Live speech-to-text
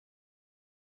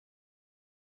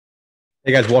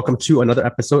Hey guys, welcome to another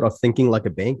episode of Thinking Like a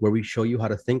Bank, where we show you how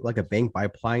to think like a bank by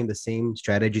applying the same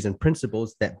strategies and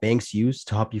principles that banks use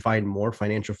to help you find more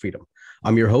financial freedom.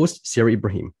 I'm your host, Sarah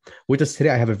Ibrahim. With us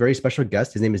today, I have a very special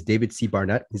guest. His name is David C.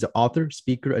 Barnett. He's an author,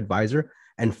 speaker, advisor,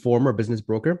 and former business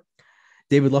broker.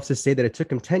 David loves to say that it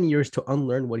took him 10 years to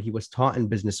unlearn what he was taught in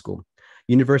business school.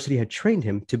 University had trained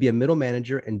him to be a middle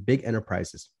manager in big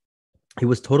enterprises. He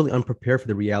was totally unprepared for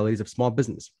the realities of small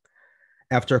business.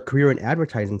 After a career in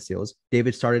advertising sales,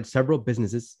 David started several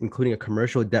businesses, including a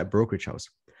commercial debt brokerage house.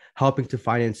 Helping to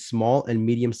finance small and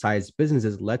medium-sized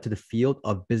businesses led to the field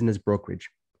of business brokerage.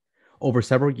 Over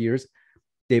several years,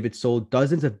 David sold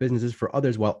dozens of businesses for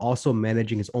others while also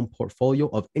managing his own portfolio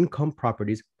of income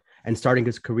properties and starting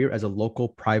his career as a local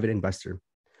private investor.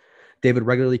 David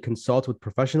regularly consults with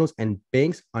professionals and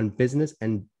banks on business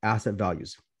and asset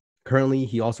values. Currently,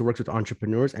 he also works with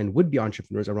entrepreneurs and would-be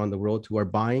entrepreneurs around the world who are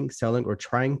buying, selling, or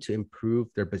trying to improve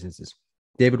their businesses.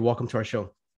 David, welcome to our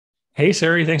show. Hey,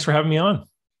 Sari, thanks for having me on.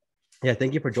 Yeah,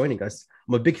 thank you for joining us.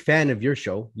 I'm a big fan of your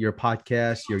show, your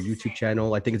podcast, your YouTube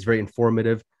channel. I think it's very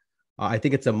informative. I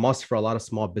think it's a must for a lot of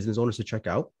small business owners to check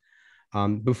out.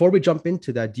 Before we jump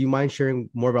into that, do you mind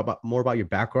sharing more about your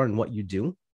background and what you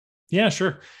do? Yeah,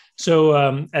 sure.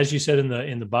 So, as you said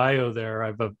in the bio there,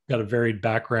 I've got a varied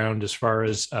background as far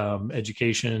as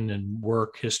education and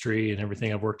work history and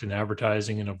everything. I've worked in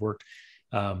advertising and I've worked,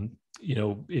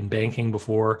 in banking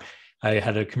before. I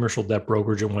had a commercial debt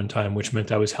brokerage at one time, which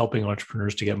meant I was helping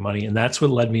entrepreneurs to get money, and that's what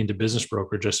led me into business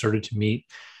brokerage. I started to meet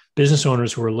business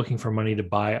owners who were looking for money to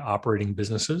buy operating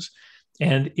businesses,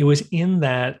 and it was in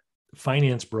that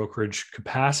finance brokerage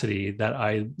capacity that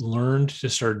I learned to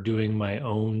start doing my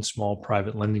own small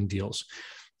private lending deals.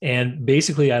 And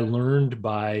basically, I learned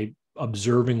by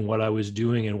observing what I was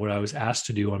doing and what I was asked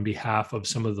to do on behalf of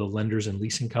some of the lenders and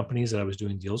leasing companies that I was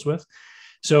doing deals with.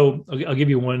 So I'll give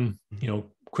you one,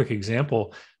 quick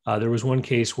example. There was one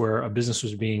case where a business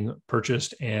was being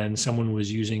purchased and someone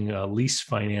was using lease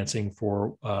financing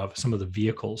for some of the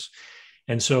vehicles.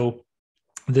 And so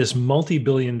this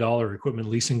multi-billion-dollar equipment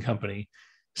leasing company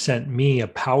sent me a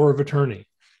power of attorney.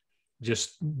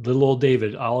 Just little old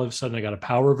David, all of a sudden I got a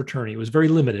power of attorney. It was very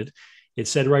limited. It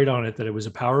said right on it that it was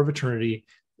a power of attorney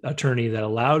that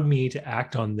allowed me to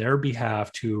act on their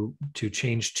behalf to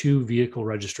change two vehicle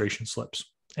registration slips.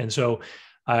 And so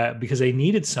because they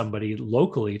needed somebody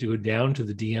locally to go down to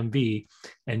the DMV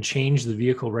and change the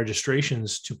vehicle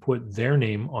registrations to put their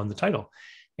name on the title.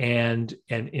 And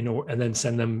then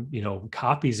send them,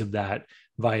 copies of that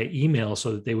via email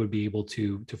so that they would be able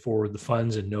to forward the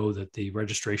funds and know that the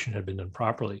registration had been done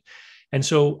properly. And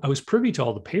so I was privy to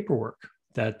all the paperwork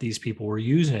that these people were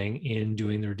using in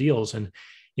doing their deals. And,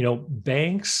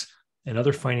 banks and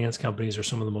other finance companies are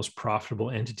some of the most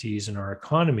profitable entities in our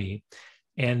economy,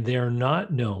 and they're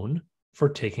not known for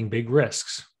taking big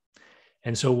risks.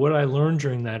 And so what I learned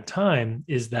during that time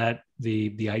is that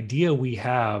the idea we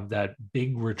have that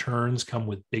big returns come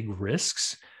with big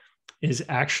risks is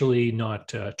actually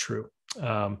not true.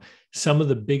 Some of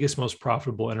the biggest, most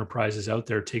profitable enterprises out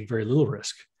there take very little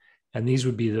risk. And these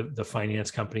would be the finance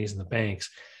companies and the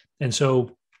banks. And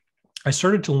so I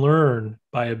started to learn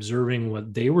by observing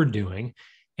what they were doing.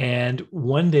 And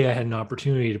one day I had an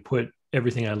opportunity to put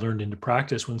everything I learned into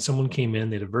practice when someone came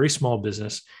in. They had a very small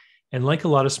business. And like a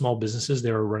lot of small businesses,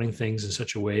 they were running things in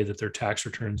such a way that their tax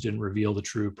returns didn't reveal the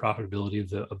true profitability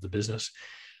of the business.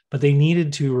 But they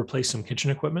needed to replace some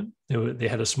kitchen equipment. They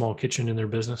had a small kitchen in their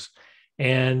business,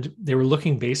 and they were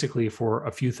looking basically for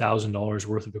a few $1,000s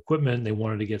worth of equipment. They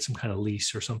wanted to get some kind of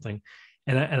lease or something.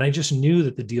 And I just knew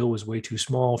that the deal was way too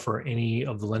small for any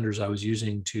of the lenders I was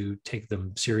using to take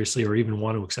them seriously or even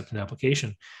want to accept an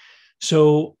application.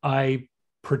 So I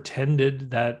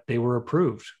pretended that they were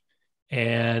approved.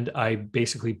 And I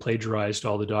basically plagiarized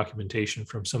all the documentation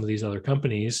from some of these other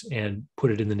companies and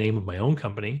put it in the name of my own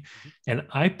company. And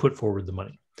I put forward the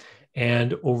money.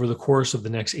 And over the course of the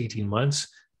next 18 months,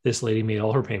 this lady made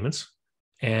all her payments.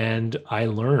 And I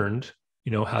learned,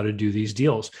 how to do these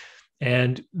deals.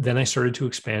 And then I started to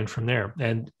expand from there.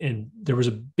 And there was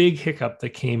a big hiccup that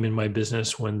came in my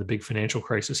business when the big financial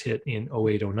crisis hit in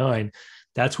 08, 09.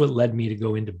 That's what led me to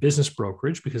go into business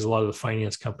brokerage, because a lot of the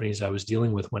finance companies I was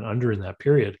dealing with went under in that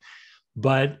period.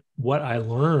 But what I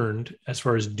learned as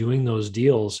far as doing those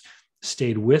deals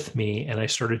stayed with me, and I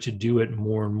started to do it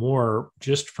more and more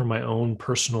just for my own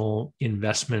personal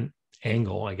investment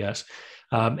angle, I guess.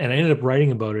 And I ended up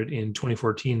writing about it in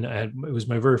 2014. It was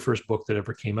my very first book that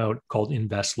ever came out, called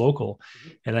Invest Local.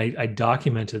 And I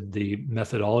documented the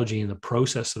methodology and the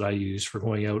process that I use for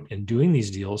going out and doing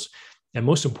these deals. And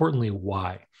most importantly,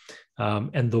 why.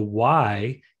 And the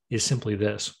why is simply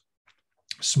this.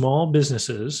 small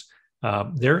businesses,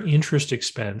 their interest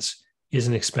expense is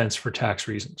an expense for tax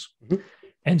reasons. Mm-hmm.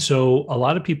 And so a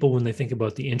lot of people, when they think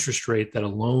about the interest rate that a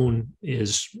loan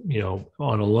is,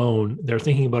 on a loan, they're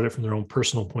thinking about it from their own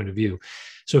personal point of view.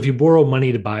 So if you borrow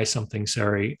money to buy something,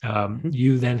 Sari,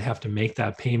 you then have to make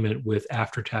that payment with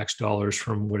after-tax dollars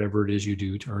from whatever it is you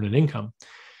do to earn an income.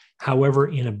 However,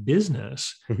 in a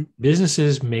business,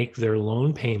 businesses make their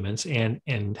loan payments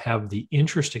and have the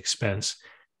interest expense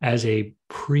as a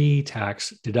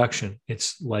pre-tax deduction.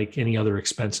 It's like any other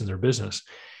expense in their business.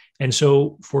 And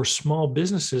so for small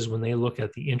businesses, when they look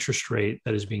at the interest rate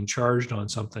that is being charged on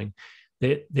something,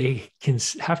 they can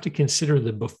have to consider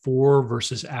the before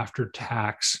versus after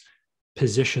tax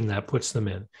position that puts them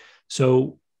in.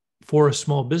 So for a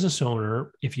small business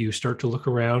owner, if you start to look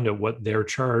around at what they're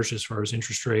charged as far as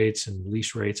interest rates and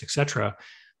lease rates, et cetera,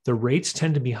 the rates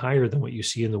tend to be higher than what you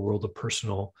see in the world of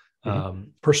personal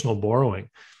borrowing.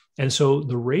 And so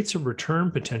the rates of return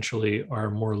potentially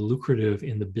are more lucrative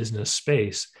in the business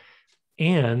space.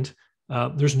 And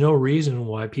there's no reason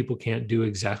why people can't do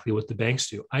exactly what the banks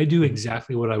do. I do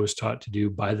exactly what I was taught to do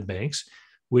by the banks,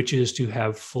 which is to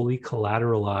have fully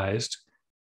collateralized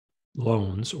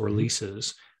loans or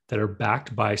leases that are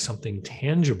backed by something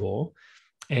tangible.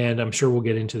 And I'm sure we'll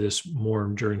get into this more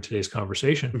during today's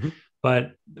conversation.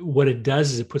 But what it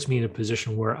does is it puts me in a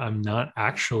position where I'm not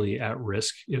actually at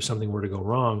risk if something were to go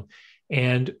wrong.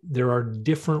 And there are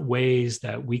different ways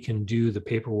that we can do the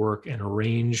paperwork and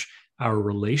arrange our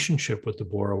relationship with the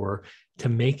borrower to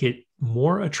make it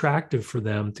more attractive for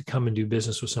them to come and do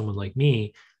business with someone like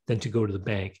me than to go to the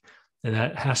bank. And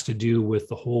that has to do with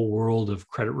the whole world of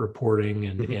credit reporting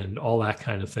and all that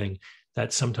kind of thing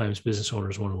that sometimes business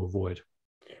owners want to avoid.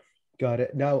 Got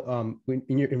it. Now,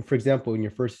 for example, in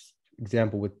your first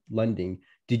example with lending,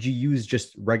 did you use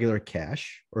just regular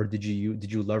cash, or did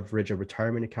you leverage a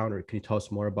retirement account, or can you tell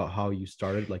us more about how you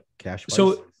started, like cash wise?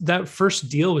 So that first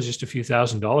deal was just a few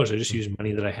 $1,000s. I just used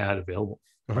money that I had available,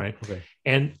 right? Okay.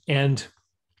 And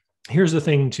here's the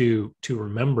thing to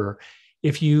remember: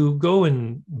 if you go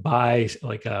and buy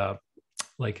like a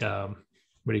what do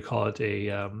you call it,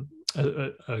 a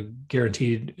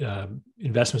guaranteed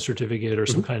investment certificate or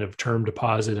some kind of term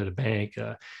deposit at a bank,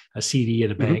 a CD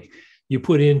at a bank, you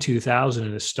put in 2,000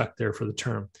 and it's stuck there for the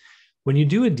term. When you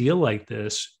do a deal like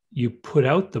this, you put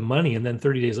out the money and then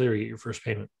 30 days later, you get your first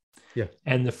payment. Yeah.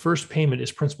 And the first payment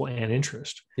is principal and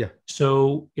interest. Yeah.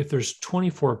 So if there's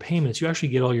 24 payments, you actually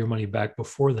get all your money back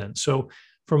before then. So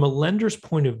from a lender's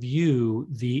point of view,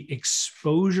 the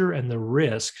exposure and the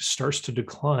risk starts to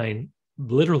decline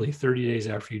literally 30 days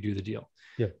after you do the deal.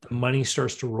 Yeah. The money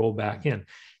starts to roll back in.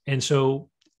 And so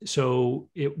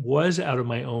it was out of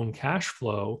my own cash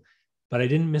flow, but I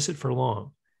didn't miss it for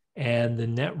long. And the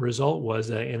net result was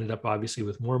that I ended up obviously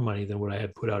with more money than what I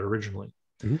had put out originally.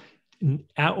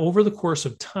 Over the course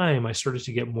of time, I started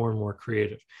to get more and more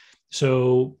creative.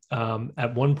 So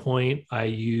at one point, I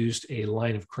used a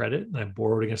line of credit, and I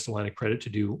borrowed against a line of credit to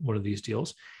do one of these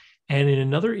deals. And in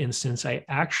another instance, I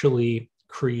actually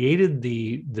created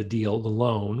the deal, the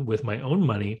loan, with my own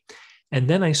money. And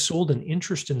then I sold an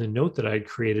interest in the note that I had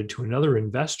created to another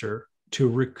investor to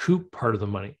recoup part of the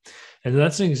money. And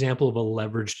that's an example of a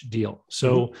leveraged deal.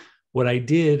 So what I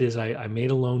did is I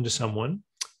made a loan to someone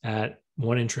at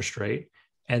one interest rate,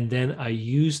 and then I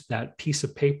used that piece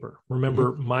of paper.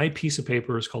 Remember, my piece of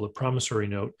paper is called a promissory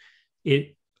note.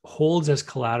 It holds as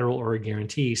collateral or a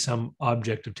guarantee some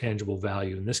object of tangible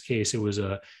value. In this case, it was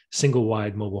a single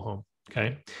wide mobile home.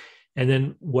 Okay. And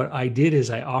then what I did is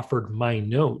I offered my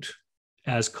note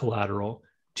as collateral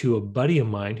to a buddy of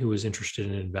mine who was interested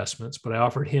in investments, but I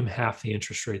offered him half the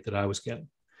interest rate that I was getting.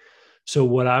 So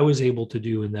what I was able to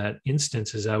do in that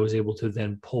instance is I was able to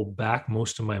then pull back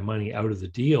most of my money out of the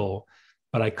deal,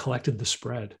 but I collected the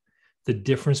spread, the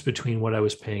difference between what I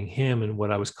was paying him and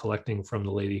what I was collecting from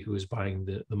the lady who was buying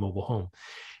the mobile home.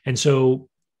 And so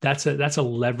that's a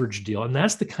leverage deal. And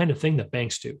that's the kind of thing that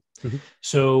banks do.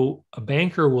 So a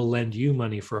banker will lend you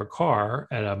money for a car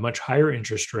at a much higher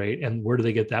interest rate. And where do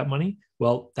they get that money?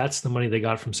 Well, that's the money they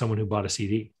got from someone who bought a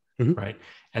CD, right?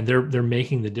 And they're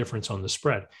making the difference on the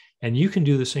spread. And you can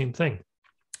do the same thing.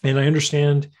 And I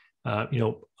understand,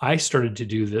 I started to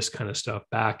do this kind of stuff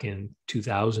back in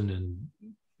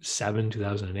 2007,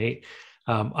 2008.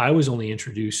 I was only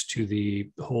introduced to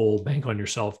the whole bank on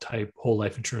yourself type whole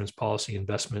life insurance policy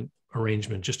investment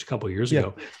arrangement just a couple of years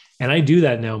ago. And I do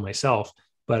that now myself,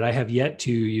 but I have yet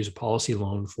to use a policy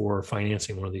loan for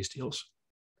financing one of these deals.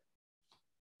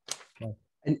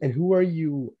 And who are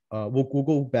you? We'll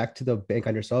go back to the bank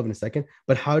on yourself in a second,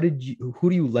 but who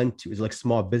do you lend to? Is it like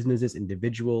small businesses,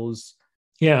 individuals?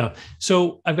 Yeah.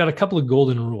 So I've got a couple of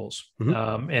golden rules.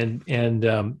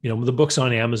 Mhm. The book's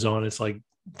on Amazon. It's like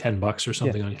 $10 or Yeah.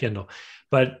 something on Kindle.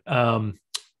 But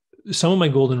some of my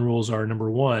golden rules are: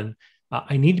 number one,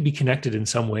 I need to be connected in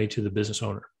some way to the business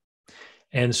owner.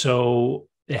 And so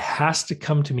it has to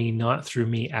come to me not through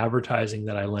me advertising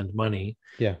that I lend money.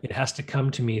 Yeah. It has to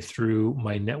come to me through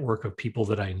my network of people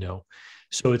that I know.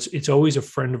 So it's always a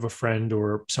friend of a friend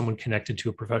or someone connected to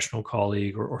a professional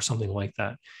colleague or something like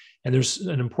that. And there's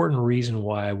an important reason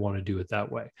why I want to do it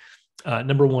that way.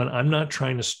 Number one, I'm not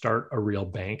trying to start a real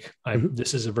bank.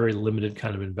 This is a very limited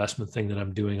kind of investment thing that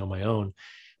I'm doing on my own.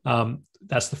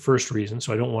 That's the first reason.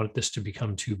 So I don't want this to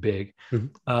become too big.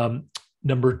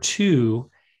 Number two,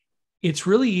 it's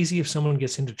really easy if someone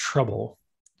gets into trouble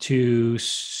to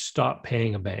stop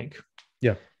paying a bank.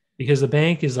 Yeah. Because the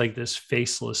bank is like this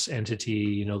faceless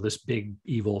entity, this big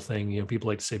evil thing. People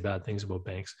like to say bad things about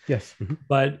banks. Yes.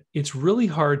 But it's really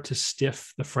hard to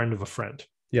stiff the friend of a friend.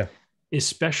 Yeah.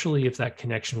 Especially if that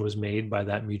connection was made by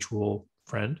that mutual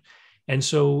friend. And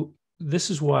so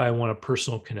this is why I want a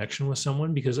personal connection with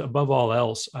someone, because above all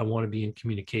else, I want to be in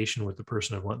communication with the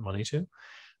person I've lent money to.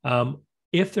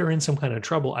 If they're in some kind of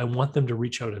trouble, I want them to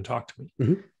reach out and talk to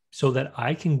me so that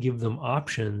I can give them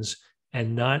options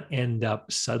and not end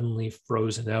up suddenly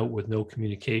frozen out with no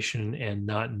communication and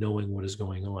not knowing what is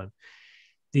going on.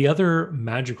 The other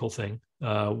magical thing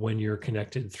when you're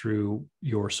connected through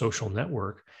your social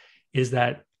network is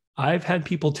that I've had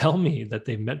people tell me that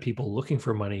they've met people looking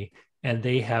for money and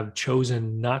they have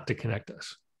chosen not to connect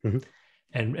us.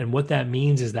 And what that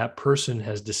means is that person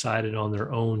has decided on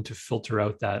their own to filter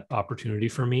out that opportunity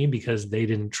for me because they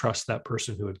didn't trust that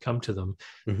person who had come to them,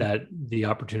 that the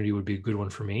opportunity would be a good one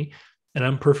for me. And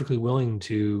I'm perfectly willing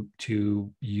to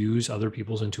use other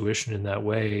people's intuition in that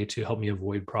way to help me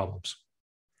avoid problems.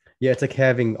 Yeah, it's like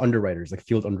having underwriters, like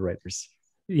field underwriters.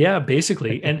 Yeah,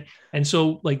 basically. And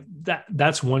so like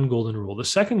that's one golden rule. The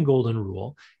second golden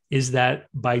rule is that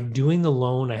by doing the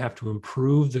loan, I have to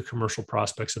improve the commercial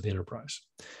prospects of the enterprise.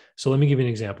 So let me give you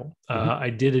an example. I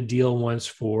did a deal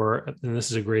once and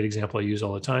this is a great example I use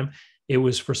all the time. It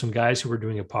was for some guys who were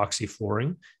doing epoxy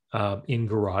flooring in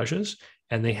garages,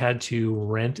 and they had to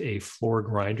rent a floor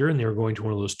grinder, and they were going to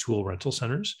one of those tool rental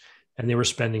centers, and they were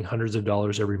spending hundreds of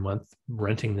dollars every month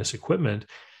renting this equipment.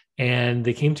 And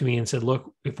they came to me and said,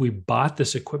 look, if we bought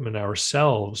this equipment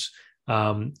ourselves,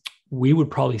 we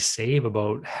would probably save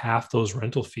about half those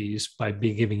rental fees by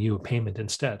giving you a payment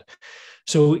instead.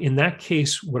 So in that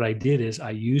case, what I did is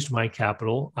I used my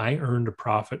capital. I earned a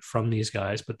profit from these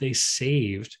guys, but they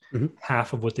saved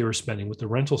half of what they were spending with the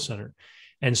rental center.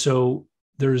 And so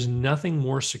there's nothing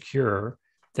more secure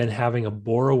than having a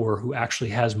borrower who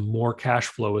actually has more cash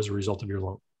flow as a result of your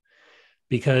loan,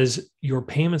 because your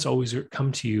payments always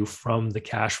come to you from the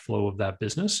cash flow of that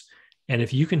business. And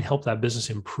if you can help that business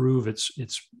improve its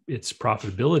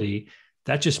profitability,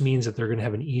 that just means that they're going to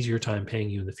have an easier time paying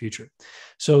you in the future.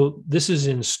 So this is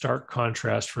in stark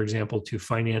contrast, for example, to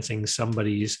financing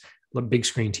somebody's big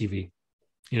screen TV.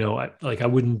 I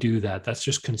wouldn't do that. That's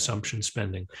just consumption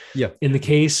spending. Yeah. In the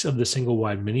case of the single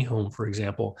wide mini home, for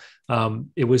example,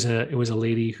 it was a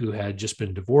lady who had just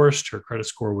been divorced. Her credit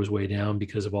score was way down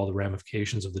because of all the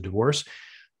ramifications of the divorce.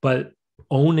 But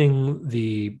owning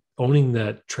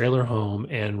that trailer home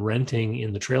and renting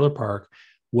in the trailer park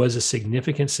was a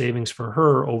significant savings for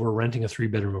her over renting a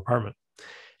 3-bedroom apartment.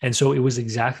 And so it was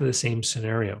exactly the same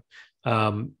scenario.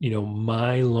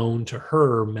 My loan to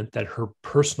her meant that her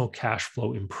personal cash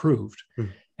flow improved,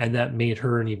 and that made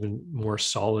her an even more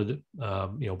solid,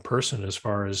 person as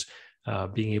far as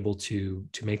being able to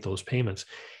make those payments.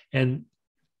 And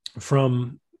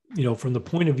from the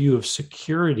point of view of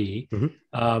security,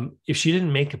 if she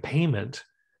didn't make a payment,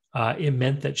 it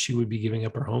meant that she would be giving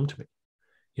up her home to me.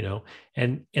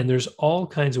 And there's all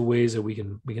kinds of ways that we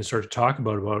can start to talk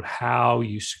about how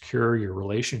you secure your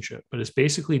relationship, but it's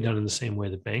basically done in the same way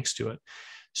that banks do it.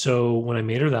 So when I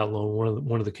made her that loan,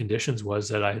 one of the conditions was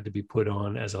that I had to be put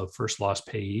on as a first loss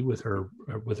payee with her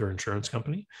insurance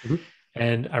company.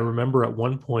 And I remember at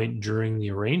one point during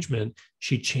the arrangement,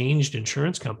 she changed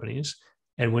insurance companies.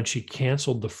 And when she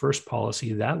canceled the first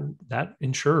policy, that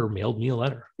insurer mailed me a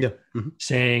letter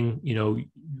saying,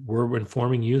 we're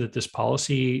informing you that this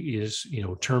policy is,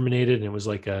 terminated. And it was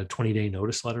like a 20-day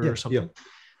notice letter or something.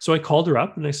 So I called her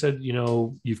up and I said,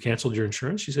 you've canceled your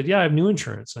insurance. She said, yeah, I have new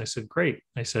insurance. And I said, great.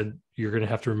 I said, you're going to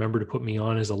have to remember to put me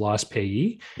on as a loss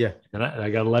payee. Yeah. And I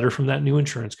got a letter from that new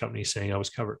insurance company saying I was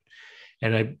covered.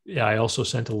 And I also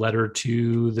sent a letter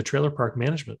to the trailer park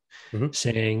management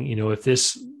saying, if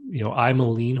this, I'm a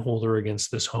lien holder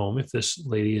against this home. If this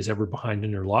lady is ever behind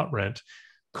in her lot rent,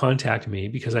 contact me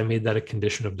because I made that a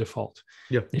condition of default.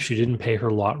 Yeah. If she didn't pay her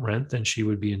lot rent, then she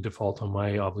would be in default on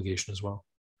my obligation as well.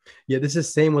 Yeah, this is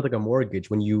the same with like a mortgage.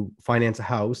 When you finance a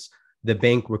house, the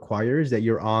bank requires that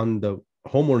you're on the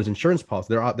homeowner's insurance policy.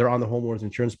 They're on the homeowner's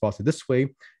insurance policy. This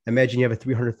way, imagine you have a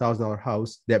 $300,000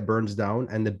 house that burns down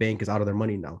and the bank is out of their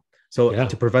money now. So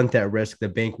to prevent that risk, the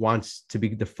bank wants to be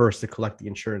the first to collect the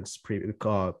insurance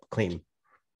claim.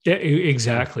 Yeah,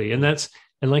 exactly. And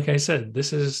like I said,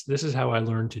 this is how I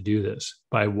learned to do this,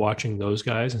 by watching those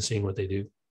guys and seeing what they do.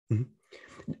 Mm-hmm.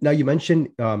 Now you mentioned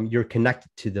you're connected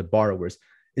to the borrowers.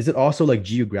 Is it also like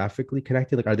geographically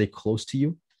connected? Like, are they close to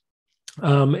you?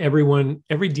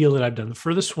 Every deal that I've done, the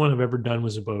furthest one I've ever done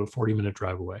was about a 40-minute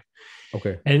drive away.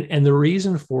 Okay. And the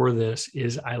reason for this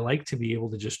is I like to be able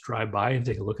to just drive by and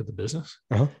take a look at the business.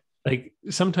 Uh-huh. Like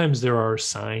sometimes there are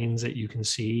signs that you can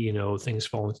see, things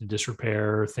fall into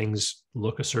disrepair, things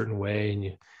look a certain way, and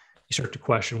you start to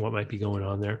question what might be going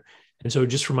on there. And so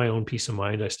just for my own peace of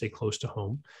mind, I stay close to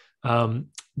home.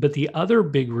 But the other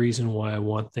big reason why I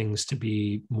want things to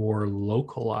be more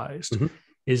localized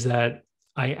is that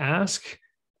I ask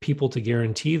people to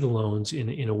guarantee the loans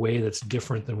in a way that's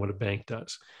different than what a bank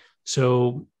does.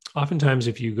 So oftentimes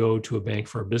if you go to a bank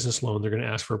for a business loan, they're going to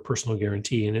ask for a personal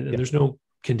guarantee, and there's no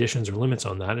conditions or limits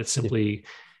on that. It's simply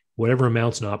whatever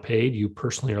amount's not paid, you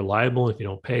personally are liable. If you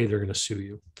don't pay, they're going to sue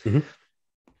you. Mm-hmm.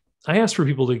 I ask for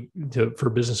people for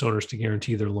business owners to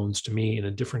guarantee their loans to me in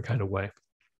a different kind of way.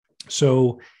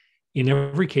 So in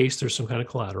every case, there's some kind of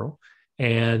collateral,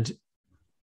 and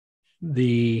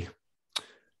the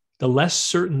less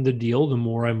certain the deal, the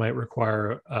more I might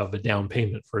require of a down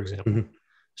payment, for example. Mm-hmm.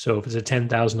 So if it's a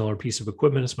 $10,000 piece of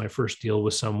equipment, it's my first deal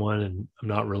with someone and I'm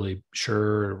not really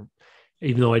sure,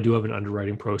 even though I do have an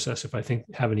underwriting process. If I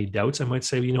have any doubts, I might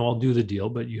say, I'll do the deal,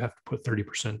 but you have to put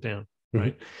 30% down,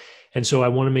 right? And so I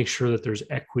want to make sure that there's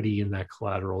equity in that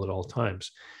collateral at all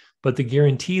times. But the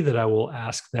guarantee that I will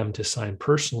ask them to sign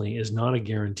personally is not a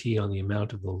guarantee on the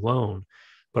amount of the loan,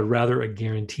 but rather a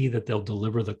guarantee that they'll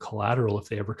deliver the collateral if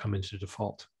they ever come into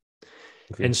default.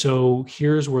 Okay. And so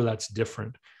here's where that's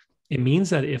different. It means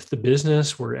that if the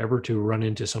business were ever to run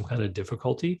into some kind of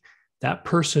difficulty, that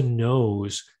person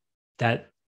knows that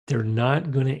they're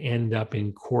not going to end up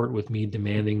in court with me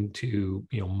demanding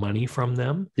money from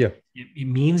them. Yeah. It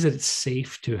means that it's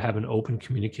safe to have an open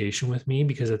communication with me,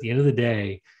 because at the end of the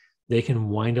day, they can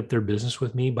wind up their business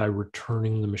with me by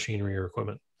returning the machinery or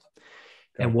equipment.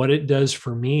 And what it does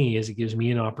for me is it gives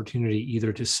me an opportunity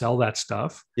either to sell that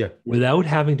stuff without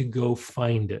having to go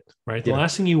find it, right? The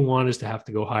last thing you want is to have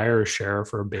to go hire a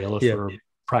sheriff or a bailiff or a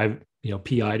private,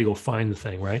 PI to go find the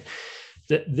thing, right?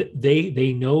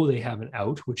 They know they have an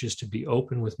out, which is to be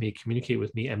open with me, communicate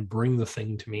with me, and bring the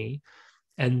thing to me.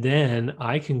 And then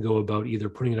I can go about either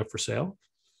putting it up for sale,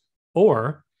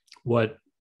 or what,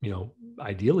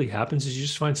 ideally happens is you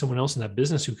just find someone else in that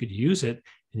business who could use it,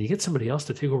 and you get somebody else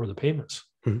to take over the payments.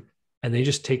 And they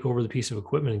just take over the piece of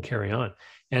equipment and carry on.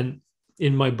 And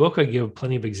in my book, I give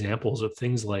plenty of examples of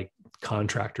things like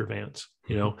contractor vans,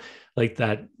 like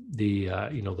that,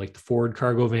 like the Ford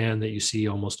cargo van that you see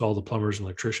almost all the plumbers and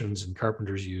electricians and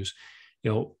carpenters use.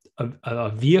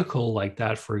 A vehicle like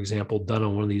that, for example, done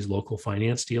on one of these local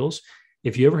finance deals,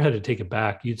 if you ever had to take it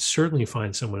back, you'd certainly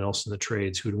find someone else in the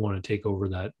trades who'd want to take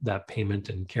over that payment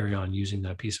and carry on using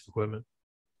that piece of equipment.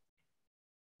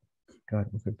 Got it.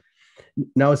 Okay.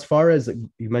 Now, as far as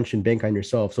you mentioned bank on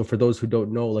yourself, so for those who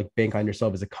don't know, like bank on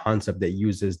yourself is a concept that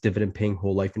uses dividend paying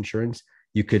whole life insurance.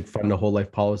 You could fund a whole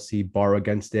life policy, borrow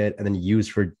against it, and then use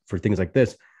for things like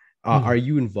this. Are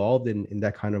you involved in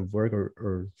that kind of work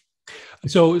or?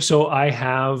 So I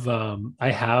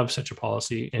have such a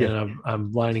policy, and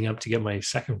I'm lining up to get my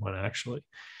second one actually.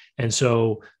 And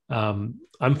so I'm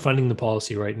funding the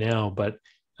policy right now, but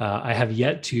I have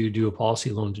yet to do a policy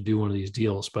loan to do one of these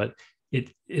deals, but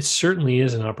it certainly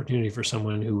is an opportunity for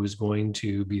someone who is going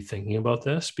to be thinking about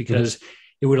this, because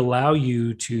it would allow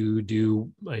you to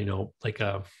do,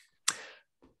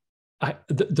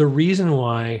 the reason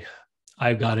why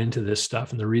I got into this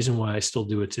stuff and the reason why I still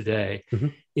do it today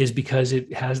is because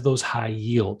it has those high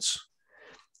yields.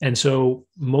 And so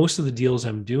most of the deals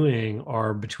I'm doing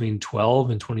are between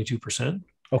 12 and 22%.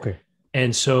 Okay.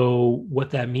 And so what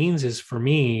that means is, for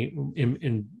me,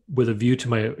 with a view to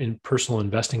my personal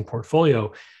investing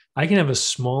portfolio, I can have a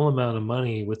small amount of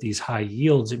money with these high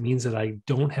yields. It means that I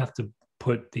don't have to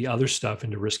put the other stuff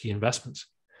into risky investments.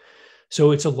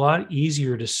 So it's a lot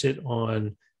easier to sit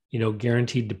on,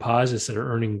 guaranteed deposits that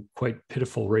are earning quite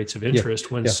pitiful rates of interest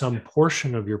when some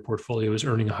portion of your portfolio is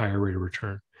earning a higher rate of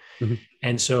return. Mhm.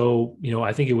 And so,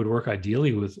 I think it would work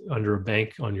ideally with under a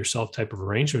bank on yourself type of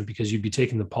arrangement, because you'd be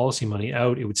taking the policy money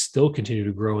out. It would still continue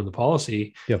to grow in the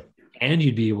policy, Yeah, and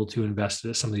you'd be able to invest it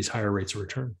at some of these higher rates of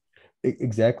return.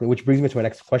 exactly. Which brings me to my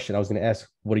next question. I was going to ask,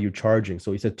 what are you charging?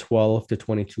 So you said 12 to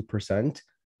 22%.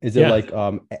 Is it Yeah. like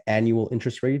annual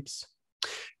interest rates?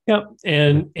 Yeah.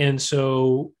 Okay. And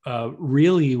so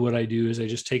really what I do is I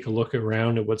just take a look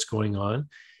around at what's going on.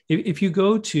 If you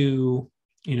go to,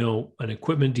 an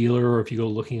equipment dealer, or if you go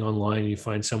looking online and you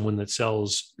find someone that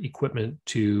sells equipment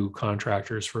to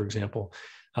contractors, for example,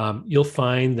 you'll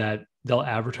find that they'll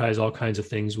advertise all kinds of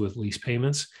things with lease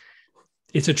payments.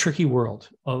 It's a tricky world.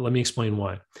 Let me explain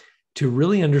why. To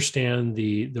really understand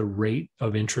the rate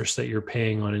of interest that you're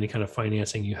paying on any kind of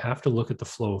financing, you have to look at the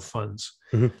flow of funds.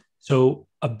 Mhm. So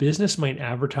a business might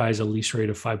advertise a lease rate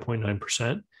of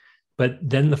 5.9%, but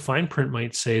then the fine print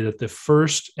might say that the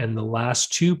first and the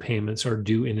last two payments are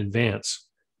due in advance,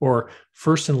 or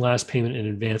first and last payment in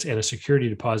advance and a security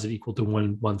deposit equal to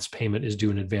 1 month's payment is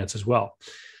due in advance as well.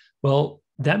 Well,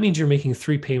 that means you're making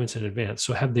 3 payments in advance.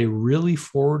 So have they really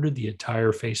forwarded the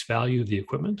entire face value of the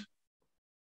equipment?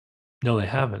 No, they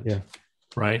haven't. Yeah.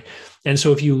 Right. And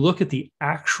so if you look at the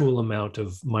actual amount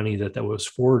of money that was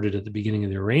forwarded at the beginning of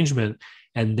the arrangement,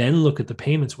 and then look at the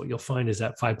payments, what you'll find is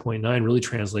that 5.9 really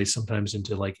translates sometimes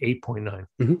into like 8.9.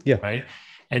 Yeah. Right.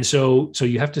 And so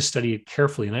you have to study it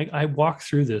carefully. And I walk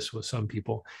through this with some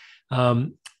people.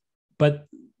 But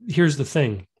here's the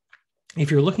thing.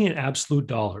 If you're looking at absolute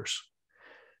dollars,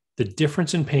 the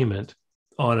difference in payment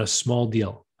on a small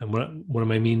deal, and what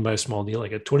do I mean by a small deal?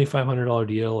 Like a $2,500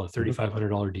 deal, a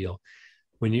 $3,500 deal.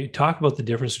 When you talk about the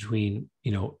difference between,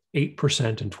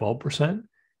 8% and 12%,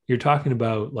 you're talking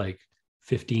about like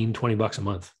 15, $20 a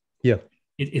month. Yeah.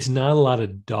 It's not a lot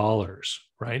of dollars,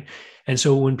 right? And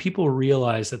so when people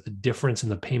realize that the difference in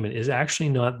the payment is actually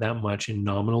not that much in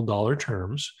nominal dollar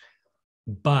terms,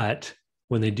 but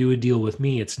when they do a deal with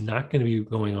me, it's not going to be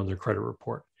going on their credit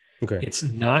report. Okay. It's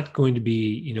not going to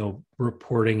be,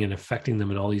 reporting and affecting them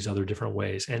in all these other different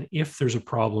ways. And if there's a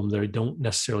problem, they don't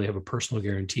necessarily have a personal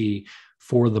guarantee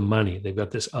for the money. They've got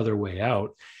this other way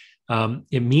out.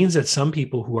 It means that some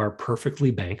people who are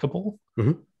perfectly bankable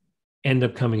end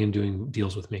up coming and doing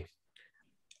deals with me.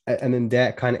 And then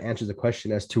that kind of answers the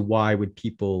question as to why would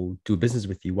people do business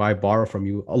with you? Why borrow from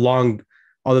you?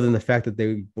 Other than the fact that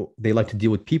they like to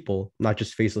deal with people, not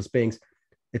just faceless banks.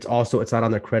 It's not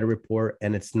on their credit report,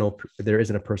 and there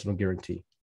isn't a personal guarantee.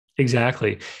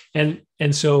 Exactly. And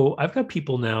so I've got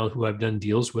people now who I've done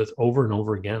deals with over and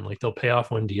over again. Like they'll pay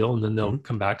off one deal and then they'll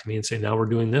come back to me and say, now we're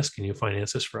doing this. Can you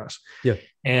finance this for us? Yeah.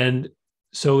 And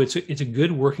so it's a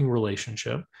good working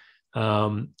relationship.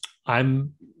 I'm,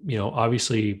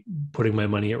 obviously putting my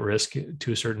money at risk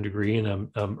to a certain degree, and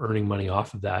I'm earning money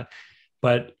off of that,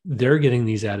 but they're getting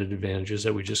these added advantages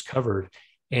that we just covered.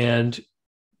 And,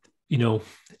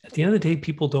 at the end of the day,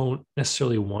 people don't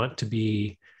necessarily want to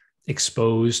be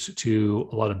exposed to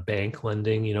a lot of bank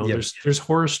lending. There's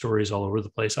horror stories all over the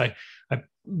place. I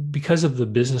because of the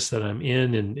business that I'm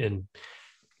in,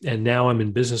 and now I'm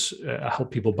in business, I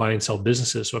help people buy and sell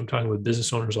businesses. So I'm talking with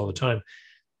business owners all the time.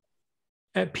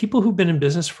 People who've been in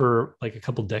business for like a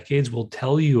couple decades will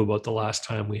tell you about the last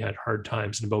time we had hard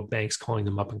times, and about banks calling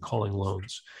them up and calling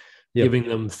loans, giving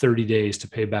them 30 days to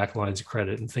pay back lines of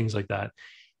credit and things like that.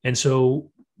 And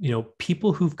so,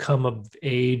 people who've come of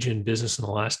age in business in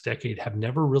the last decade have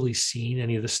never really seen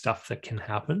any of the stuff that can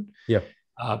happen. Yeah.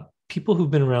 People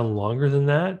who've been around longer than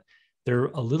that, they're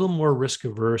a little more risk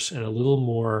averse and a little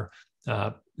more,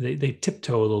 they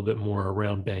tiptoe a little bit more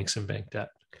around banks and bank debt.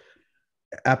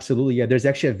 Absolutely. Yeah. There's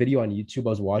actually a video on YouTube I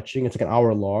was watching. It's like an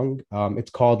hour long.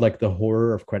 It's called like The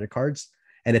Horror of Credit Cards.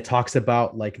 And it talks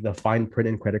about like the fine print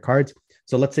in credit cards.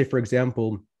 So let's say, for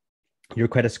example, your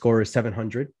credit score is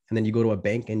 700, and then you go to a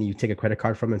bank and you take a credit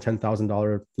card from a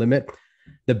 $10,000 limit.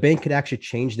 The bank could actually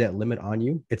change that limit on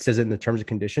you. It says it in the terms and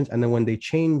conditions. And then when they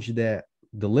change the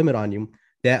limit on you,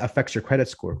 that affects your credit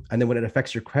score. And then when it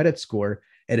affects your credit score,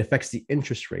 it affects the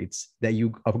interest rates that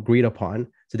you agreed upon.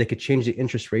 So they could change the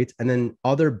interest rates. And then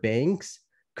other banks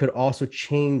could also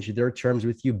change their terms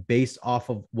with you based off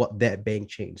of what that bank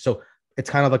changed. So it's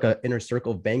kind of like an inner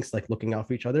circle of banks like looking out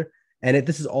for each other. And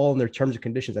this is all in their terms and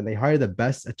conditions. And they hire the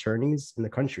best attorneys in the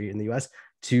country, in the US,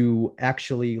 to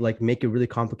actually like make it really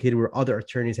complicated, where other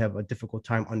attorneys have a difficult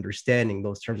time understanding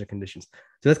those terms and conditions.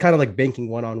 So that's kind of like banking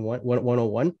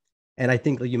 101. And I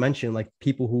think, like you mentioned, like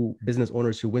business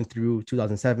owners who went through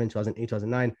 2007, 2008,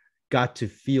 2009, got to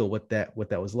feel what that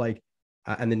was like.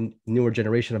 And the newer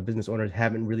generation of business owners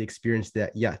haven't really experienced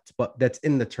that yet. But that's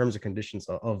in the terms and conditions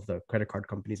of the credit card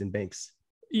companies and banks.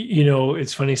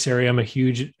 It's funny, Sari. I'm a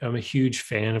huge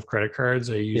fan of credit cards.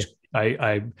 Yeah.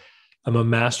 I'm a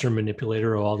master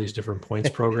manipulator of all these different points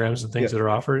programs and things Yeah. that are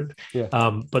offered.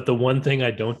 Yeah. But the one thing I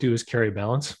don't do is carry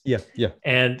balance. Yeah. Yeah.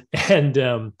 And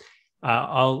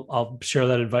I'll share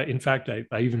that advice. In fact, I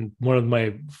even one of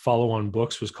my follow-on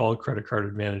books was called Credit Card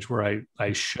Advantage, where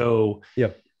I show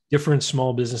Yeah. different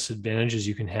small business advantages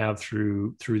you can have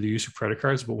through the use of credit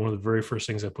cards. But one of the very first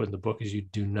things I put in the book is you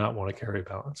do not want to carry a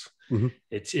balance.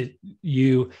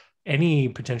 Mm-hmm. Any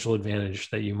potential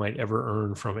advantage that you might ever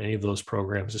earn from any of those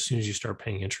programs, as soon as you start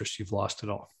paying interest, you've lost it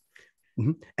all.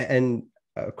 Mm-hmm. And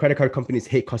credit card companies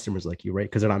hate customers like you, right?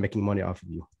 Because they're not making money off of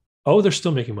you. Oh, they're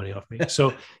still making money off me.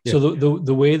 So, Yeah. so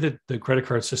the way that the credit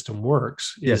card system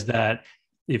works is that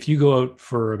if you go out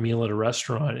for a meal at a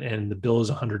restaurant and the bill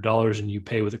is $100 and you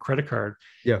pay with a credit card,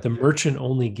 the merchant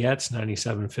only gets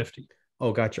 $97.50.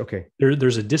 Oh, gotcha. Okay.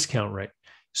 There's a discount rate.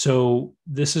 So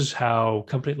this is how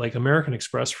company like American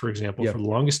Express, for example, for the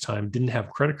longest time didn't have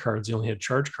credit cards. They only had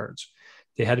charge cards.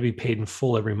 They had to be paid in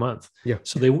full every month. Yeah.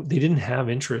 So they didn't have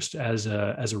interest as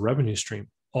a revenue stream.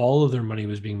 All of their money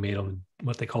was being made on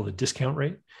what they call the discount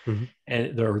rate,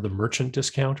 and or the merchant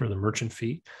discount or the merchant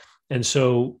fee. And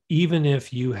so even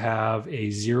if you have a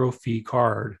zero fee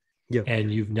card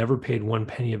and you've never paid one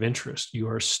penny of interest, you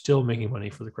are still making money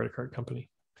for the credit card company.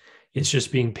 It's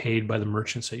just being paid by the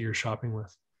merchants that you're shopping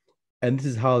with. And this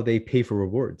is how they pay for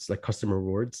rewards, like customer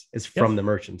rewards, is from the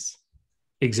merchants.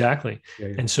 Exactly.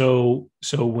 And so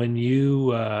when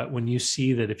you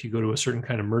see that if you go to a certain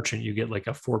kind of merchant, you get like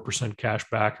a 4% cash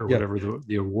back or whatever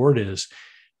the award is,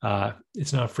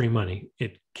 it's not free money.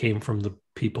 It came from the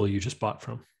people you just bought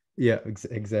from. Yeah,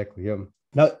 exactly.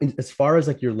 Now, as far as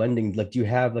like your lending, like, do you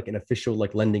have like an official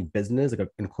like lending business, like an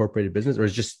incorporated business, or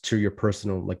is it just to your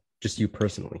personal, like just you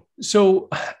personally? So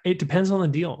it depends on the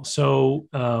deal. So,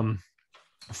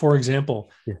 for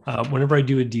example, whenever I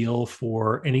do a deal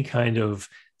for any kind of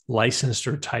licensed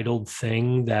or titled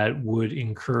thing that would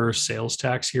incur sales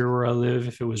tax here where I live,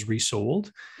 if it was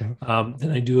resold,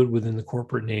 then I do it within the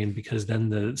corporate name, because then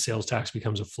the sales tax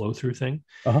becomes a flow through thing.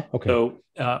 Okay. So,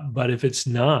 but if it's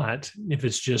not, if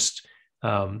it's just,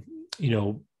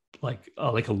 like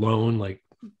a loan, like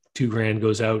 $2,000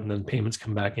 goes out and then payments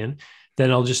come back in, then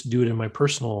I'll just do it in my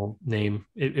personal name.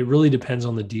 It really depends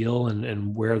on the deal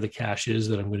and where the cash is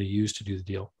that I'm going to use to do the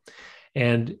deal.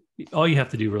 And all you have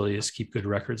to do really is keep good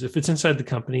records. If it's inside the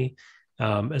company,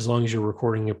 as long as you're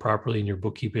recording it properly in your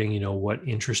bookkeeping, what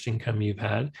interest income you've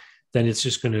had, then it's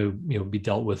just going to be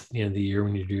dealt with at the end of the year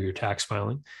when you do your tax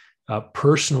filing.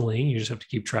 Personally, you just have to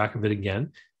keep track of it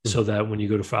again, so that when you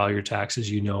go to file your taxes,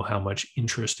 you know how much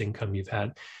interest income you've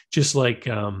had. Just like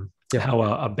how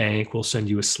a bank will send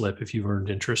you a slip if you've earned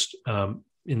interest.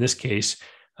 In this case,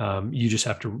 you just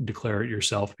have to declare it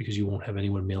yourself, because you won't have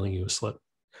anyone mailing you a slip.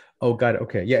 Oh, got it.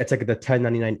 Okay. Yeah, it's like the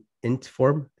 1099 int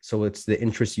form. So it's the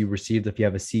interest you received. If you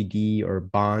have a CD or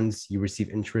bonds, you receive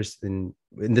interest. And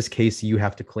in this case, you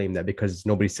have to claim that because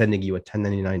nobody's sending you a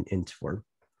 1099 int form.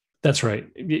 That's right.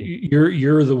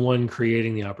 You're the one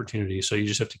creating the opportunity. So you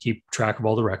just have to keep track of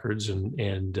all the records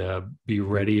and be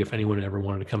ready if anyone ever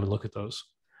wanted to come and look at those.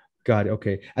 Got it.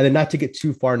 Okay. And then not to get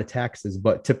too far into taxes,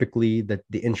 but typically the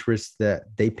interest that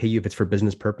they pay you, if it's for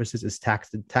business purposes, is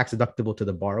tax deductible to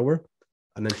the borrower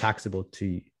and then taxable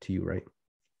to you, right?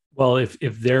 Well, if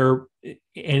they're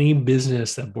any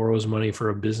business that borrows money for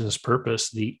a business purpose,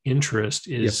 the interest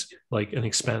is like an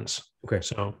expense. Okay.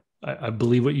 So I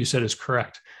believe what you said is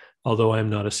correct, although I'm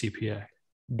not a CPA.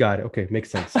 Got it. Okay.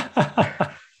 Makes sense.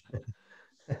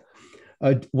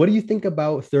 What do you think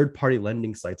about third-party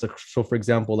lending sites? Like, so for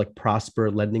example, like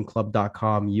Prosper,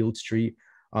 lendingclub.com, Yield Street,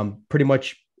 pretty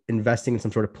much investing in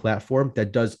some sort of platform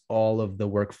that does all of the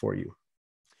work for you.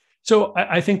 So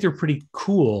I think they're pretty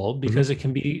cool, because it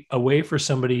can be a way for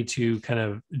somebody to kind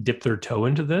of dip their toe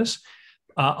into this.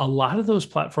 A lot of those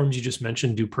platforms you just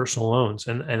mentioned do personal loans.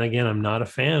 And again, I'm not a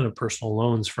fan of personal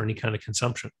loans for any kind of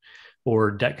consumption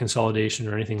or debt consolidation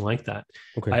or anything like that.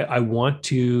 Okay. I want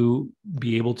to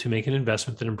be able to make an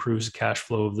investment that improves the cash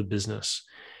flow of the business.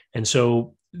 And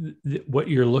so what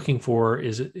you're looking for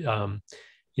is, in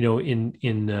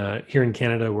here in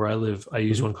Canada where I live, I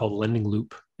use one called Lending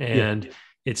Loop, and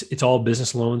it's all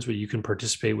business loans, but you can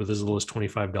participate with as little as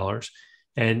 $25.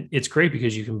 And it's great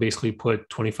because you can basically put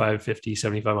 $25,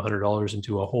 $50, $75, $100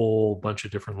 into a whole bunch of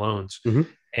different loans.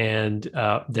 And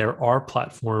there are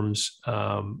platforms.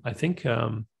 I think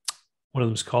one of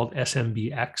them is called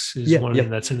SMBX is one of them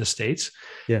that's in the States.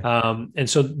 And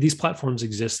so these platforms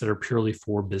exist that are purely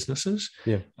for businesses.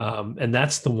 And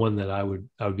that's the one that I would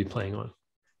be playing on.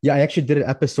 Yeah, I actually did an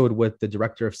episode with the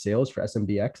director of sales for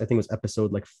SMBX. I think it was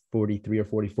episode like 43 or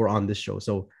 44 on this show.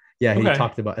 So yeah, he Okay.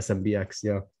 talked about SMBX.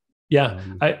 Yeah. Yeah,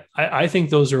 Um, I think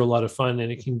those are a lot of fun,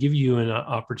 and it can give you an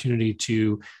opportunity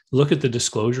to look at the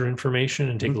disclosure information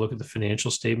and take a mhm. look at the financial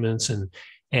statements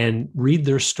and read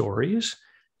their stories,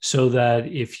 so that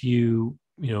if to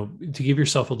give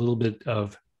yourself a little bit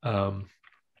of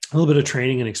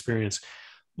training and experience.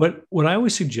 What I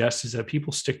always suggest is that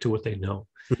people stick to what they know.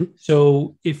 Mhm.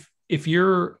 So if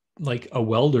you're like a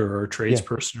welder or a Yeah.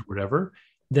 tradesperson or whatever,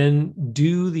 then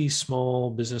do these small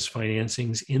business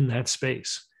financings in that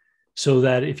space, so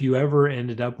that if you ever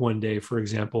ended up one day, for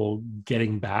example,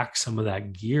 getting back some of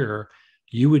that gear,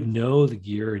 you would know the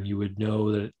gear and you would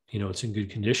know that it's in good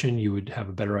condition. You would have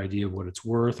a better idea of what it's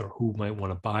worth or who might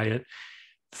want to buy it.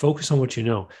 Focus on what you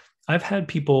know. I've had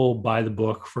people buy the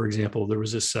book. For example, there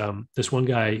was this one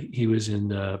guy. He was in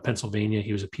Pennsylvania.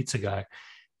 He was a pizza guy,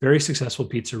 very successful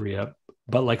pizzeria.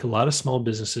 But like a lot of small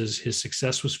businesses, his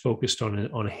success was focused on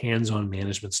a hands-on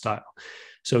management style.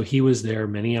 So he was there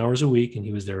many hours a week, and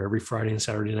he was there every Friday and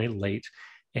Saturday night late,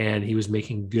 and he was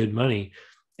making good money.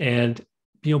 And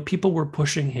people were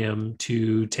pushing him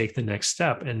to take the next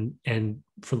step, and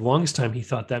for the longest time, he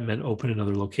thought that meant open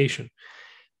another location,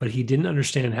 but he didn't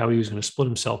understand how he was going to split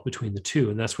himself between the two.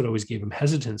 And that's what always gave him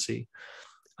hesitancy.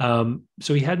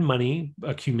 So he had money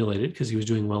accumulated because he was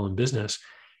doing well in business.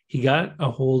 He got a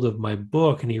hold of my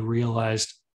book and he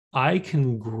realized I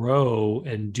can grow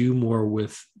and do more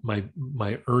with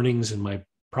my earnings and my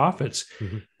profits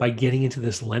Mhm. by getting into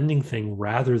this lending thing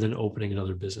rather than opening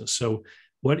another business. So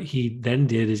what he then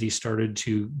did is he started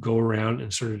to go around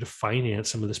and started to finance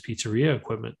some of this pizzeria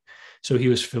equipment. So he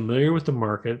was familiar with the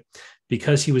market.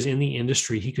 Because he was in the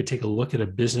industry, he could take a look at a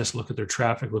business, look at their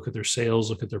traffic, look at their sales,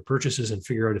 look at their purchases, and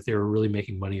figure out if they were really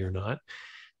making money or not.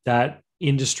 That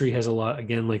industry has a lot,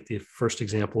 again, like the first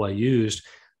example I used,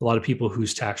 a lot of people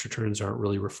whose tax returns aren't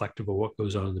really reflective of what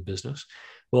goes on in the business.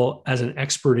 Well, as an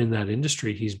expert in that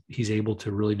industry, he's able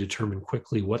to really determine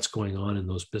quickly what's going on in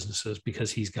those businesses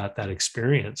because he's got that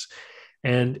experience.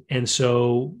 And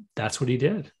so that's what he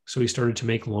did. So he started to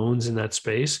make loans in that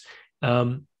space.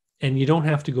 And you don't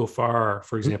have to go far,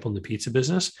 for example, in the pizza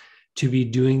business, to be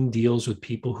doing deals with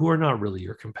people who are not really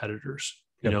your competitors.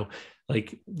 Yep.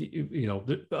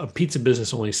 A pizza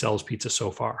business only sells pizza so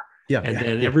far. Yeah. And Yeah.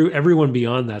 then Yeah. everyone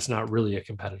beyond that's not really a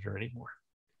competitor anymore.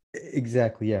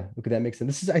 Exactly. Yeah. Okay, that makes sense.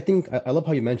 This is, I think, I love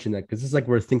how you mentioned that because this is like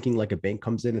where thinking like a bank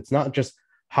comes in. It's not just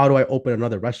how do I open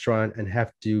another restaurant and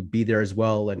have to be there as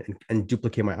well and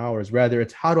duplicate my hours. Rather,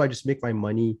 it's how do I just make my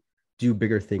money do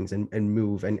bigger things and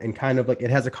move and kind of like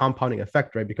it has a compounding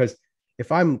effect, right? Because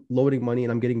if I'm loading money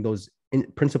and I'm getting those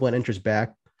principal and interest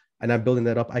back and I'm building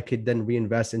that up, I could then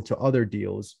reinvest into other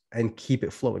deals and keep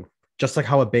it flowing, just like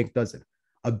how a bank does it.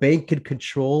 A bank could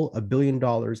control $1 billion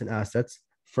in assets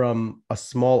from a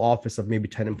small office of maybe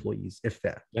 10 employees, if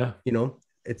that. Yeah.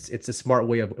 It's a smart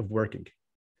way of working.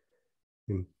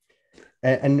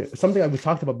 And something that we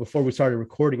talked about before we started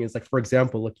recording is like, for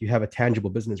example, like you have a tangible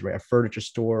business, right? A furniture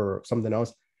store or something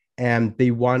else, and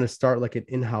they want to start like an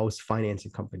in-house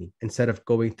financing company instead of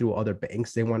going through other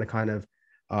banks. They want to kind of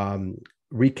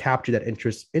recapture that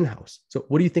interest in-house. So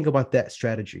what do you think about that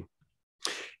strategy?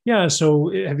 Yeah.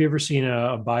 So have you ever seen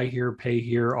a buy here, pay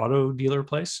here auto dealer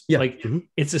place? Yeah. Like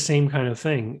it's the same kind of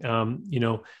thing.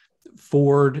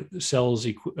 Ford sells,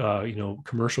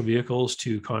 commercial vehicles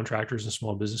to contractors and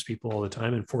small business people all the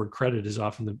time. And Ford Credit is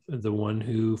often the one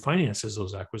who finances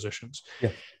those acquisitions.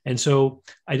 Yeah. And so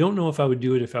I don't know if I would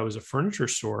do it if I was a furniture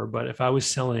store, but if I was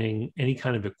selling any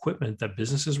kind of equipment that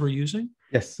businesses were using,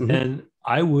 Yes. then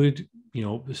I would,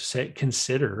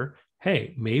 consider,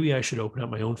 hey, maybe I should open up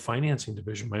my own financing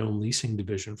division, my own leasing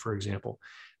division, for example.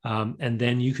 And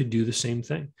then you could do the same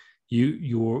thing.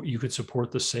 You could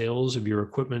support the sales of your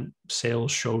equipment sales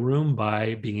showroom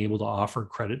by being able to offer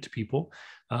credit to people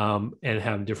and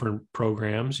have different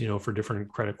programs, for different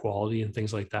credit quality and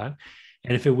things like that.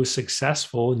 And if it was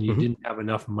successful and you didn't have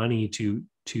enough money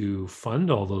to fund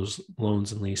all those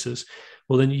loans and leases,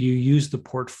 well, then you use the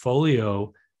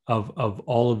portfolio of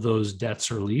all of those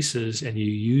debts or leases, and you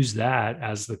use that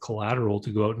as the collateral to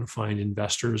go out and find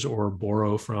investors or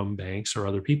borrow from banks or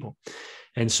other people.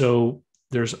 And so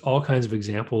there's all kinds of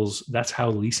examples. That's how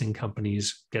leasing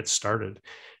companies get started.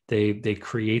 They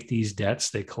create these debts,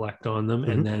 they collect on them,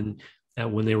 and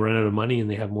then when they run out of money and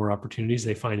they have more opportunities,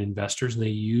 they find investors and they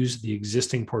use the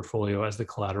existing portfolio as the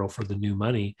collateral for the new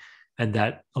money. And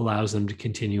that allows them to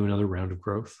continue another round of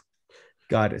growth.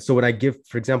 Got it. So when I give,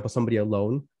 for example, somebody a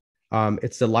loan,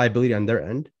 it's the liability on their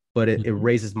end, but it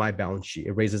raises my balance sheet.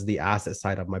 It raises the asset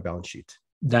side of my balance sheet.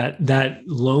 That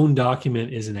loan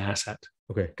document is an asset.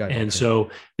 Okay, got it. And Okay. so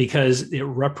because it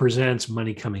represents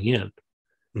money coming in,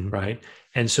 Mhm. right?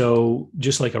 And so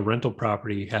just like a rental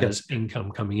property Yeah, has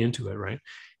income coming into it, right?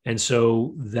 And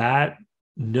so that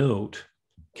note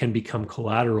can become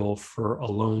collateral for a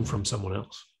loan from someone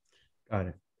else. got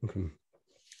it. Okay.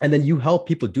 And then you help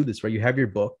people do this, right? You have your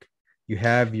book, you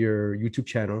have your YouTube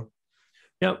channel.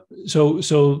 Yeah. So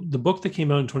the book that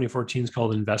came out in 2014 is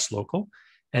called Invest Local.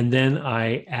 And then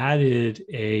I added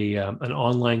an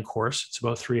online course. It's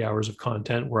about 3 hours of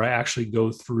content where I actually go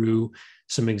through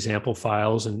some example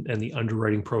files and the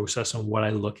underwriting process on what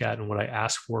I look at and what I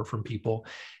ask for from people.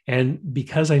 And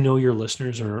because I know your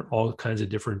listeners are in all kinds of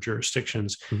different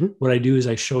jurisdictions, Mhm. what I do is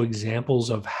I show examples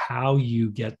of how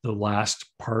you get the last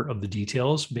part of the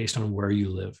details based on where you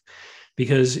live.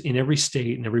 Because in every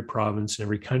state, in every province, in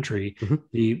every country,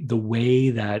 Mhm. the way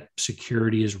that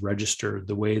security is registered,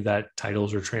 the way that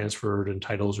titles are transferred and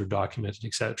titles are documented,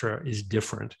 et cetera, is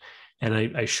different. And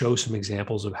I show some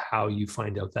examples of how you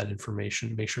find out that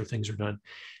information, make sure things are done.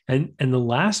 And the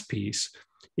last piece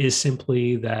is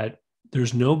simply that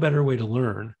there's no better way to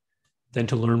learn than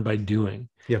to learn by doing.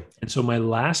 Yeah. And so my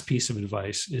last piece of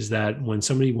advice is that when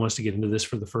somebody wants to get into this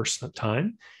for the first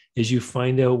time, is you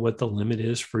find out what the limit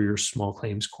is for your small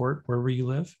claims court wherever you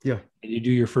live, Yeah. and you do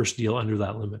your first deal under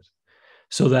that limit,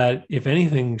 so that if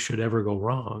anything should ever go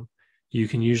wrong, you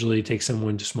can usually take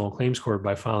someone to small claims court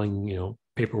by filing,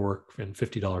 paperwork and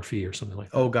 $50 fee or something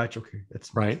like that. Oh, gotcha. Okay,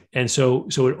 that's Right. And so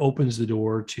it opens the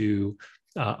door to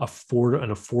an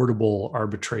affordable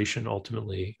arbitration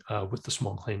ultimately with the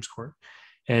small claims court.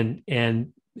 And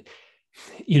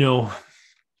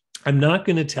I'm not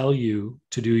going to tell you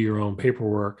to do your own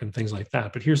paperwork and things like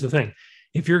that. But here's the thing.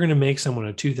 If you're going to make someone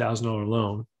a $2,000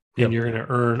 loan and you're going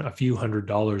to earn a few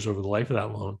 $100s over the life of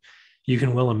that loan, you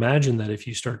can well imagine that if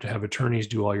you start to have attorneys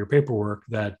do all your paperwork,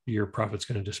 that your profit's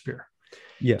going to disappear.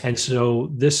 Yeah. And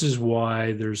so this is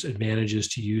why there's advantages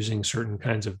to using certain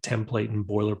kinds of template and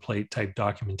boilerplate type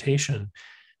documentation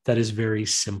that is very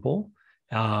simple,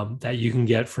 that you can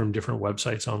get from different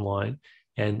websites online.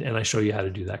 And I show you how to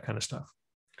do that kind of stuff.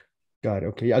 Got it.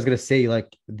 Okay. Yeah, I was gonna say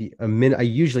like I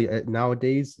usually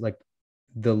nowadays like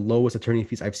the lowest attorney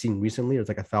fees I've seen recently is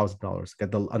like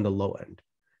 $1,000 on the low end.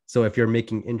 So if you're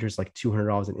making interest like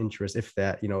 $200 in interest, if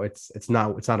that, it's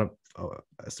not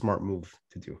a smart move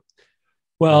to do.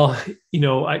 Well,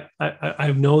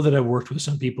 I know that I've worked with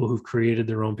some people who've created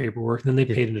their own paperwork, and then they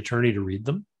paid an attorney to read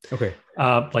them. Okay.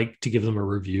 Like to give them a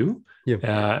review.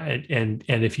 Yeah. And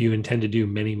if you intend to do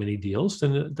many, many deals,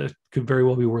 then that could very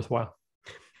well be worthwhile.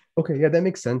 Okay. Yeah, that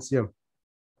makes sense. Yeah.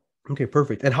 Okay,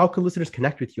 perfect. And how can listeners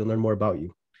connect with you and learn more about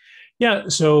you? Yeah.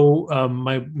 So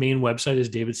my main website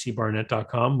is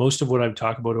davidcbarnett.com. Most of what I've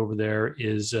talked about over there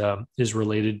is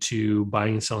related to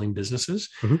buying and selling businesses.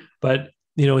 Mm-hmm. But,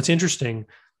 it's interesting.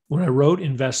 When I wrote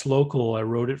Invest Local, I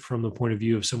wrote it from the point of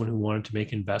view of someone who wanted to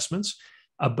make investments.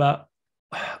 About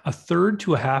a third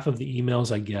to a half of the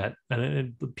emails I get,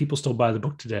 and people still buy the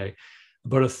book today,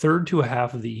 about a third to a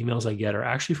half of the emails I get are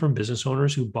actually from business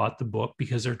owners who bought the book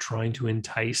because they're trying to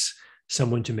entice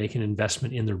someone to make an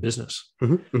investment in their business.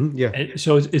 Mm-hmm, mm-hmm, yeah. And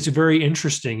so it's very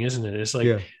interesting, isn't it? It's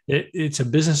like, it's a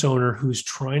business owner who's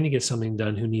trying to get something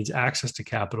done, who needs access to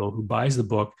capital, who buys the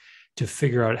book to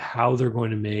figure out how they're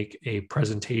going to make a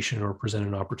presentation or present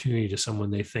an opportunity to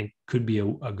someone they think could be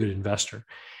a good investor.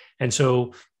 And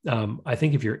so I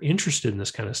think if you're interested in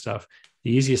this kind of stuff,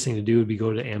 the easiest thing to do would be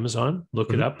go to Amazon,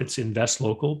 look it up. It's Invest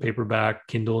Local, paperback,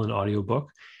 Kindle, and audiobook.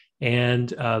 And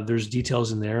there's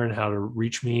details in there on how to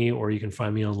reach me, or you can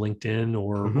find me on LinkedIn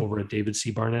or over at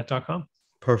davidcbarnett.com.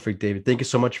 Perfect, David. Thank you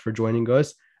so much for joining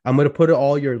us. I'm going to put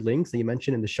all your links that you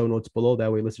mentioned in the show notes below. That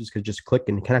way listeners could just click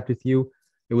and connect with you.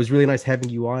 It was really nice having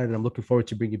you on, and I'm looking forward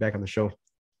to bringing you back on the show.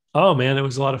 Oh, man, it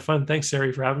was a lot of fun. Thanks,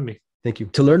 Sari, for having me. Thank you.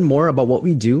 To learn more about what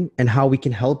we do and how we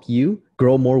can help you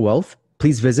grow more wealth,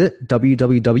 please visit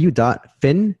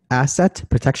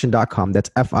www.finassetprotection.com. That's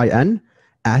FIN,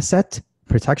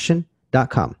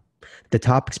 assetprotection.com. The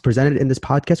topics presented in this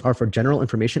podcast are for general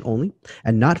information only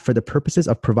and not for the purposes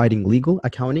of providing legal,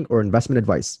 accounting, or investment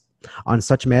advice. On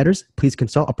such matters, please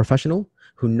consult a professional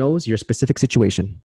who knows your specific situation.